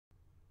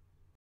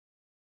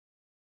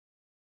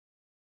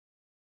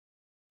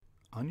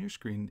On your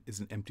screen is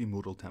an empty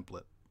Moodle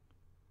template.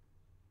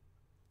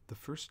 The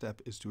first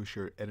step is to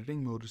assure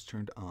editing mode is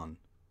turned on.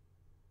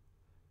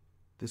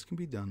 This can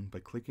be done by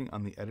clicking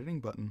on the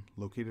editing button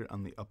located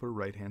on the upper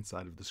right-hand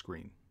side of the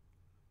screen.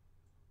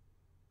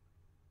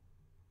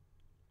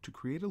 To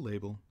create a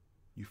label,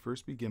 you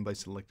first begin by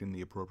selecting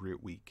the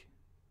appropriate week.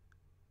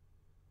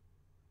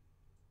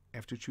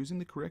 After choosing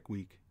the correct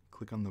week,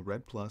 click on the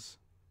red plus,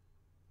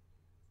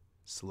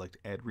 select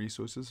Add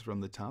Resources from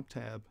the top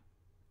tab,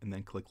 and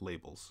then click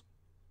Labels.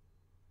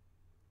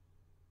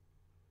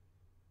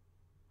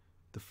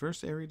 The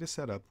first area to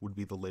set up would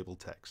be the label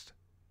text.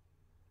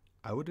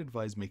 I would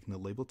advise making the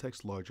label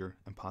text larger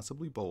and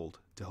possibly bold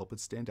to help it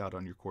stand out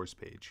on your course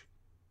page.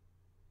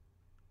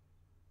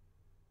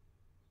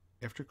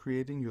 After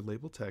creating your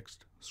label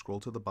text, scroll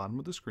to the bottom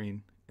of the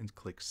screen and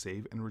click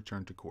Save and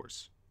Return to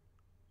Course.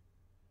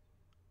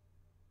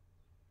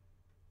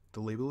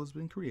 The label has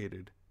been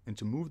created, and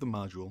to move the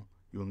module,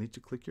 you will need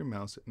to click your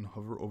mouse and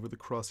hover over the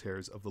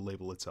crosshairs of the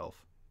label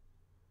itself.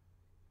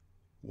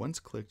 Once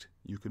clicked,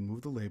 you can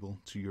move the label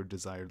to your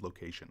desired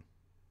location.